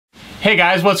Hey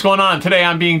guys, what's going on? Today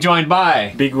I'm being joined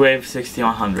by Big Wave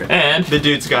 6100. and The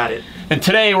dude's got it. And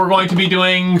today we're going to be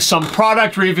doing some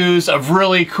product reviews of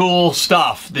really cool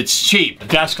stuff that's cheap.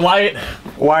 Desk light,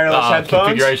 Wireless headphones.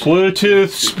 configuration, Bluetooth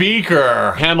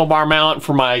speaker, handlebar mount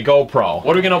for my GoPro.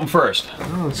 What are we gonna open first?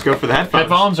 Oh, let's go for the headphones.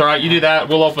 Headphones? All right, you do that.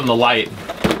 We'll open the light.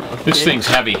 This thing's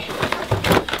heavy.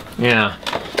 Yeah.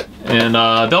 And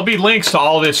there'll be links to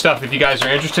all this stuff if you guys are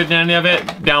interested in any of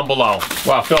it down below.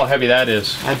 Wow, feel how heavy that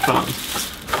is.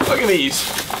 Headphones. Look at these.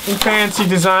 Fancy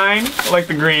design. I like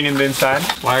the green in the inside.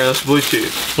 Wireless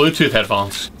Bluetooth. Bluetooth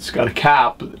headphones. It's got a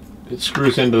cap. It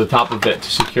screws into the top of it to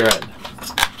secure it.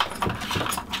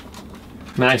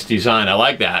 Nice design. I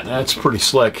like that. That's pretty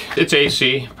slick. It's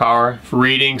AC power for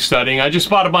reading, studying. I just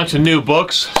bought a bunch of new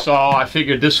books, so I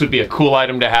figured this would be a cool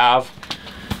item to have.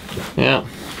 Yeah.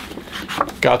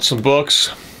 Got some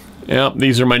books. Yep,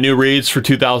 these are my new reads for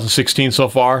 2016 so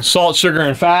far. Salt, Sugar,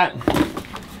 and Fat.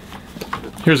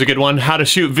 Here's a good one. How to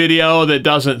shoot video that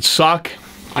doesn't suck.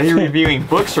 Are you reviewing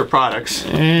books or products?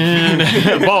 And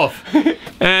both.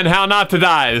 And How Not to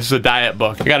Die. This is a diet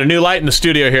book. I got a new light in the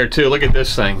studio here too. Look at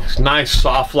this thing. It's nice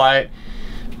soft light.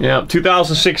 Yeah,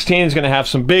 2016 is going to have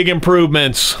some big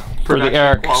improvements for the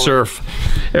Eric Surf.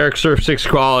 Eric Surf 6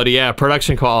 quality. Yeah,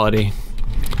 production quality.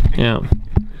 Yeah.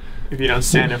 If you don't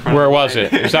stand in front Where of was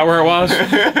it? Is that where it was?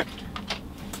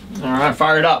 All right,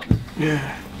 fire it up.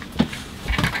 Yeah.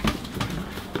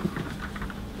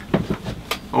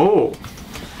 Oh.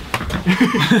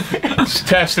 Let's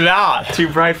test it out. Too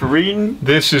bright for reading?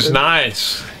 This is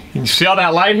nice. You see all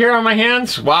that light here on my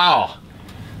hands? Wow.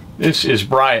 This is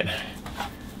bright.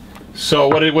 So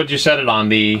what'd you set it on?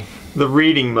 The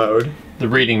reading mode. The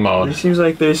reading mode. It seems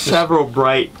like there's several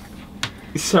light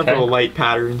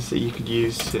patterns that you could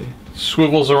use to...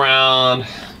 Swivels around.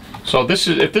 So this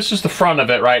is, if this is the front of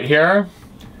it right here,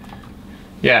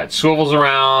 yeah, it swivels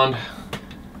around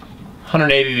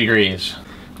 180 degrees.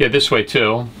 Yeah, this way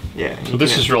too. Yeah. So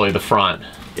this is really the front.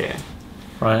 Yeah.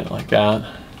 Right, like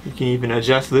that. You can even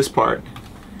adjust this part.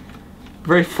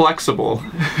 Very flexible.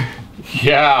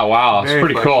 Yeah, wow, it's Very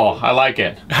pretty flexible. cool. I like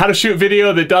it. How to shoot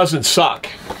video that doesn't suck.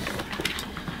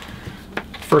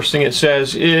 First thing it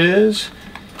says is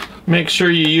make sure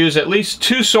you use at least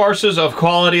 2 sources of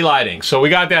quality lighting. So we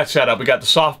got that set up. We got the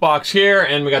softbox here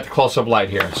and we got the close-up light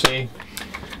here. See?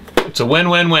 It's a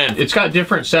win-win-win. It's got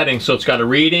different settings. So it's got a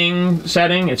reading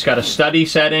setting. It's got a study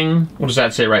setting. What does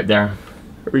that say right there?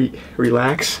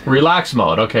 Relax. Relax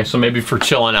mode. Okay, so maybe for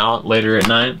chilling out later at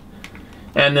night.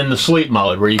 And then the sleep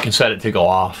mode where you can set it to go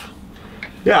off.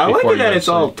 Yeah, I like before it you that go to it's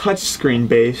all sleep. touch screen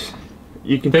based.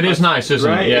 You can. It is nice, isn't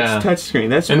right? it? Yeah. It's touch screen.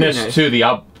 That's And pretty this nice. too, the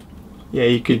up. Yeah,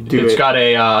 you could do It's it. got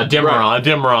a dimmer Right. on, a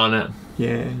dimmer on it,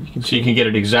 Yeah, you can. so you can get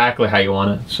it exactly how you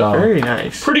want it. So Very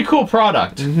nice. pretty cool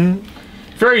product.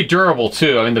 Very durable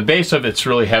too. I mean, the base of it's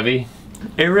really heavy.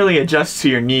 It really adjusts to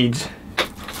your needs.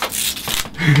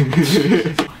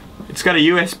 It's got a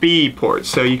USB port,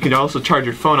 so you can also charge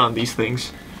your phone on these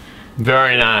things.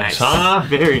 Very nice, huh?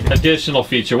 Very nice. Additional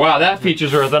feature. Wow, that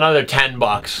feature's worth another 10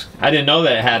 bucks. I didn't know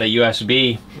that it had a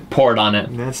USB port on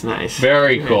it. That's nice.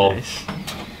 Very cool. Nice.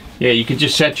 Yeah, you could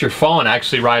just set your phone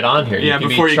actually right on here. Yeah, you can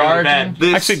before be you go to charging. bed.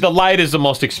 This- Actually, the light is the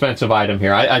most expensive item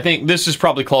here. I think this is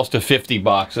probably close to 50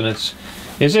 bucks, and it's,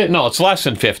 is it? No, it's less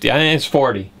than 50. I think it's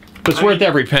 40. But it's I worth mean-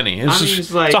 every penny. It's, I mean, just,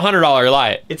 it's like- it's a $100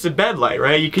 light. It's a bed light,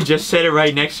 right? You could just set it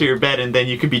right next to your bed, and then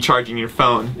you could be charging your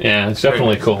phone. Yeah, it's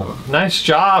definitely nice. cool. Nice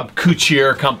job,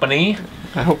 Coochere Company.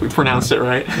 I hope we pronounced it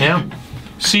right. Yeah.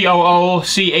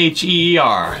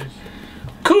 C-O-O-C-H-E-E-R.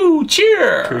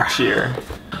 Coochere. Cheer.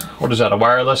 What is that, a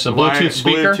wireless, a Bluetooth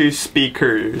speaker? Bluetooth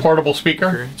speaker. Portable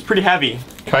speaker? It's pretty heavy.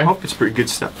 Okay. I hope it's pretty good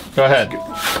stuff. Go ahead.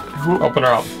 Open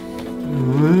her up.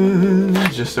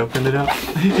 Just open it up.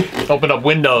 Open up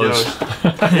Windows.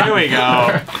 Here we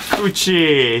go.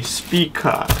 Gucci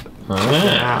speaker. Ah.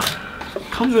 Wow.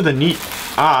 Comes with a neat.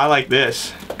 I like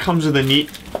this. Comes with a neat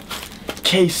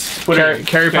case.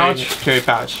 Carry pouch? Carry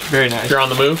pouch. Very nice. If you're on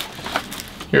the move,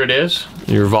 here it is.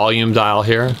 Your volume dial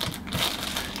here.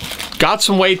 Got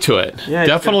some weight to it. Yeah, it's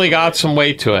Definitely got got some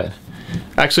weight to it.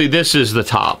 Actually, this is the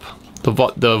top.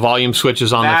 The volume switch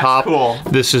is on That's the top. cool.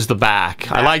 This is the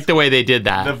back. I like the way they did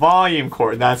that. The volume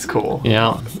cord. That's cool.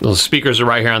 Yeah, those speakers are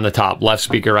right here on the top. Left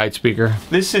speaker, right speaker.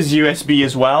 This is USB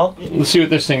as well. Let's see what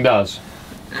this thing does.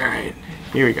 All right.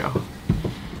 Here we go.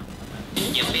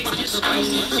 That's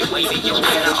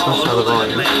how the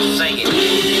volume.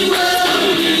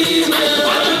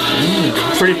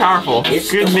 Pretty powerful.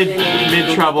 Good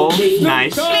mid treble.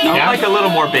 Nice. I would like a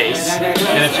little more bass.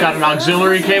 And it's got an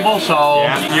auxiliary cable, so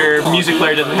Yeah, your music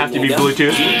player doesn't have to be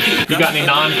Bluetooth. you got any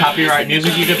non-copyright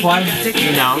music you could play?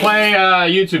 No. Play a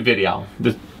YouTube video.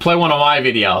 Play one of my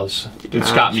videos.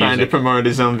 It's got Trying to music. promote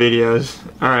his own videos.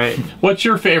 All right. What's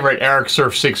your favorite Eric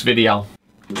Surf 6 video?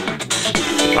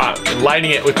 Lighting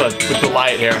it with the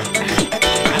light here.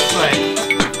 That's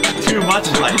like too much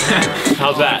light.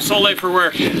 How's that? So late for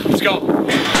work. Let's go.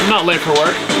 I'm not late for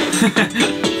work.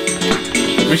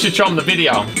 We should show them the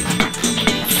video.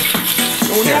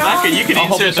 Here, Becca, you can I'll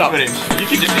hold insert this the up. footage. You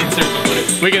can just insert the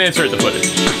footage. We can insert the footage.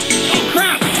 Oh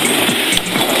crap!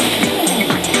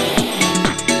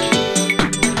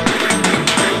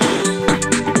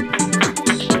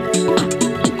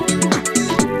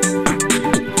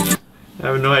 I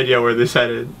have no idea where this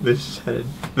headed.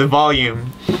 The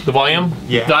volume. The volume?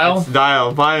 Yeah. Dial? It's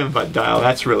dial. Volume but dial.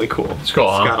 That's really cool. It's cool,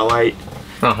 huh? It's got a light.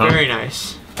 Uh-huh. Very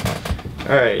nice.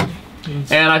 All right.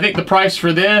 And I think the price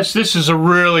for this is a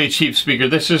really cheap speaker.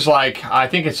 This is like, I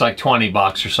think it's like 20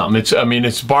 bucks or something. I mean,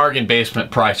 it's bargain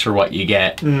basement price for what you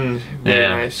get. Very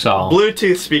nice. So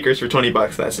Bluetooth speakers for 20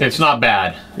 bucks. That's it's not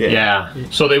bad. Yeah.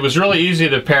 So it was really easy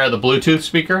to pair the Bluetooth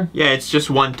speaker. Yeah, it's just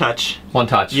one touch. One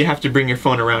touch. You have to bring your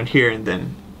phone around here and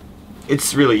then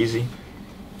it's really easy.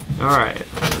 All right.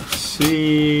 Let's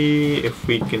see if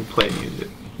we can play music.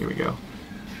 Here we go.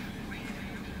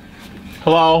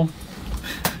 Hello.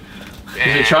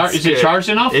 Is it charged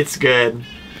enough? It's good.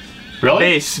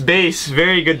 Really? Bass,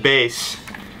 very good bass.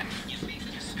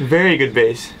 Very good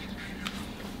bass.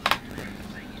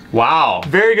 Wow.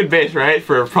 Very good bass, right?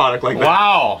 For a product like that.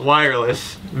 Wow.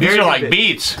 Wireless. These Very are good like bass.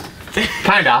 Beats.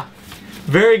 Kinda.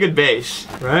 Very good bass,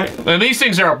 right? And these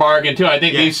things are a bargain too. I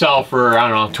think Yeah. these sell for, I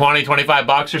don't know, 20, 25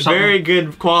 bucks or something. Very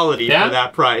good quality Yeah? for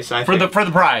that price, I for think.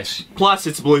 the price. Plus,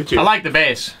 it's Bluetooth. I like the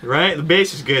bass. Right? The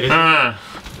bass is good. Isn't it?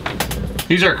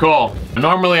 These are cool.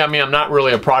 Normally, I mean, I'm not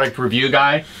really a product review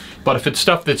guy, but if it's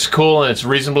stuff that's cool and it's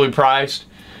reasonably priced,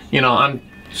 you know, I'm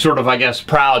sort of, I guess,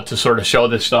 proud to sort of show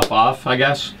this stuff off, I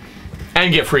guess,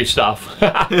 and get free stuff.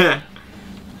 Yeah.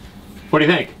 What do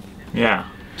you think? Yeah.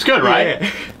 It's good, right?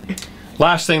 Yeah.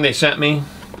 Last thing they sent me.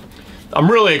 I'm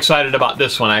really excited about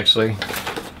this one, actually.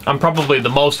 I'm probably the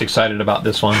most excited about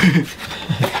this one.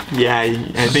 Yeah,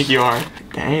 I think you are.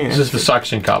 Dang. This is the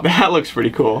suction cup. That looks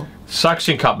pretty cool.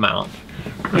 Suction cup mount.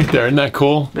 Right there, isn't that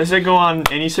cool? Does it go on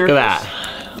any surface? Look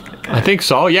at that. I think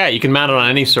so, yeah, you can mount it on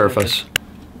any surface.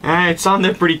 It's on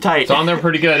there pretty tight. It's on there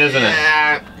pretty good, isn't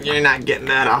it? You're not getting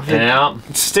that off. Yeah.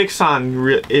 It sticks on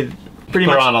it pretty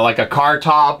Put much it on like a car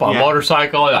top, a Yeah.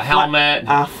 motorcycle, a helmet.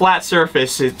 flat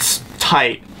surface. It's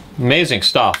tight. Amazing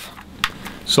stuff.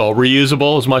 So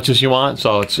reusable as much as you want.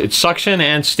 So it's suction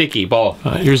and sticky both.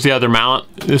 Here's the other mount.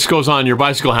 This goes on your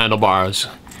bicycle handlebars.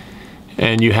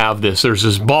 And you have this. There's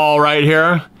this ball right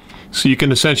here. So you can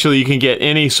get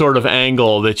any sort of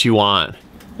angle that you want.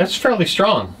 That's fairly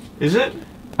strong. Is it?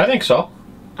 I think so.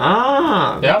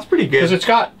 Ah, that's pretty good.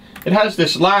 Because it has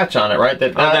this latch on it, right?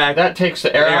 That takes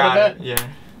the air out of it. Yeah.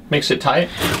 Makes it tight.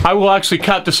 I will actually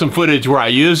cut to some footage where I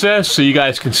use this so you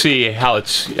guys can see how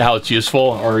it's useful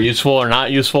or not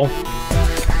useful.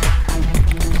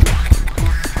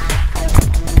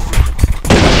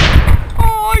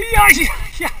 Oh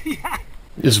yeah.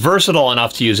 It's versatile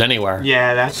enough to use anywhere.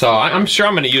 Yeah, that's. So I'm sure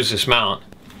I'm going to use this mount.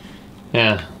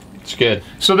 Yeah, it's good.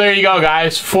 So there you go,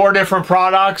 guys. 4 different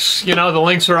products. You know, the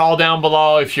links are all down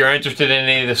below if you're interested in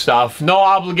any of this stuff. No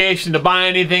obligation to buy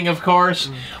anything, of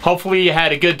course. Hopefully you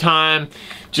had a good time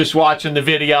just watching the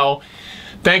video.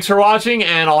 Thanks for watching,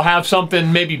 and I'll have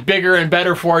something maybe bigger and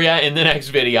better for you in the next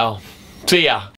video. See ya.